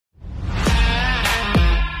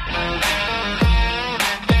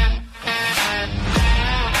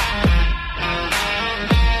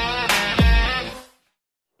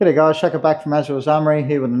G'day guys, Shaka back from Azraels Armoury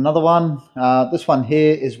here with another one. This one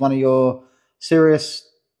here is one of your Sirius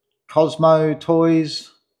Cosmo Toys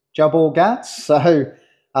gel ball gats. So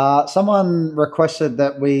someone requested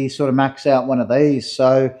that we sort of max out one of these.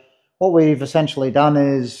 So what we've essentially done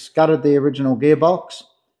is gutted the original gearbox.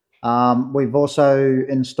 We've also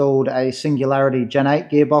installed a Singularity Gen 8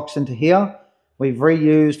 gearbox into here. We've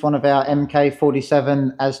reused one of our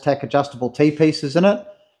MK47 Aztec adjustable T-pieces in it.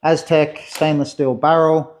 Aztec stainless steel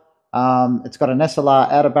barrel. It's got an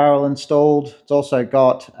SLR outer barrel installed. It's also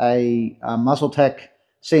got a Muzzletech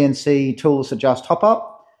CNC toolless adjust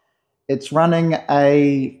hop-up. It's running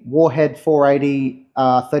a Warhead 480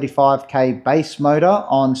 35k base motor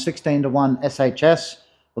on 16:1 SHS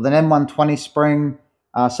with an M120 spring,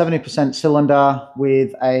 70% cylinder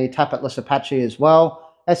with a tappetless Apache as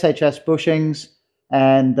well, SHS bushings.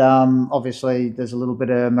 And obviously there's a little bit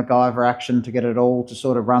of MacGyver action to get it all to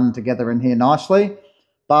sort of run together in here nicely.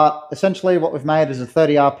 But essentially what we've made is a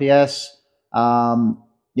 30 RPS,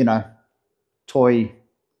 toy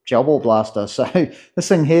gel ball blaster. So this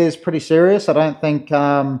thing here is pretty serious. I don't think,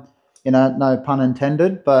 no pun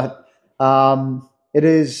intended, but it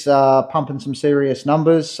is pumping some serious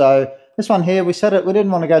numbers. So this one here, we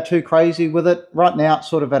didn't want to go too crazy with it. Right now it's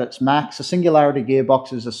sort of at its max. The Singularity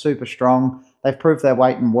gearboxes are super strong. They've proved their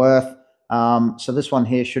weight and worth. So this one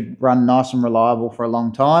here should run nice and reliable for a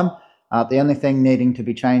long time. The only thing needing to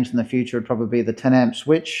be changed in the future would probably be the 10 amp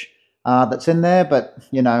switch that's in there. But,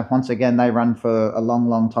 once again, they run for a long,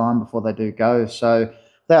 long time before they do go. So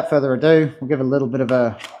without further ado, we'll give it a little bit of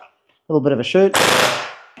a shoot.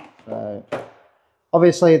 So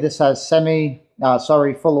obviously this has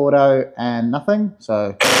full auto and nothing.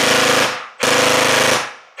 So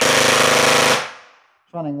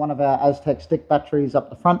running one of our Aztec stick batteries up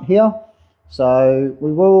the front here. So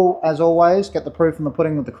we will, as always, get the proof in the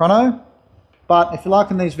pudding with the chrono. But if you're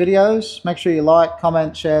liking these videos, make sure you like,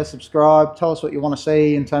 comment, share, subscribe. Tell us what you want to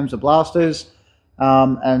see in terms of blasters.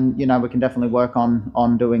 And, we can definitely work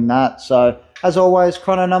on doing that. So as always,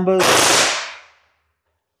 chrono numbers.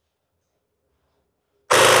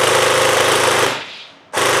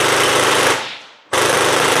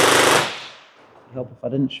 Help if I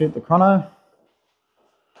didn't shoot the chrono.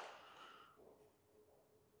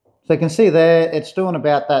 So you can see there, it's doing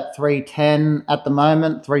about that 310 at the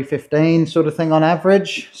moment, 315 sort of thing on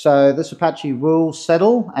average. So this Apache will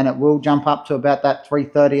settle and it will jump up to about that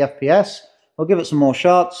 330 FPS. We'll give it some more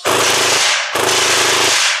shots.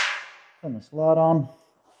 Turn this light on.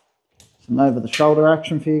 Some over the shoulder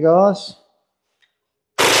action for you guys.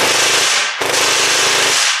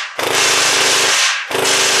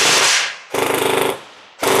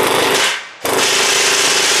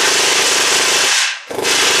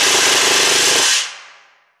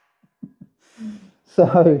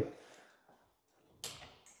 So,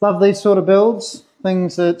 love these sort of builds,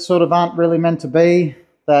 things that sort of aren't really meant to be,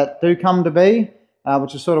 that do come to be,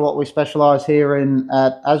 which is sort of what we specialise here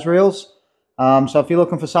at Azraels. So if you're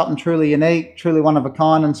looking for something truly unique, truly one of a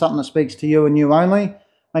kind, and something that speaks to you and you only,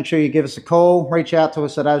 make sure you give us a call, reach out to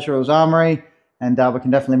us at Azraels Armoury, and we can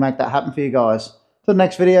definitely make that happen for you guys. Till the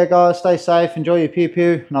next video, guys, stay safe, enjoy your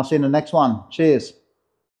pew-pew, and I'll see you in the next one. Cheers.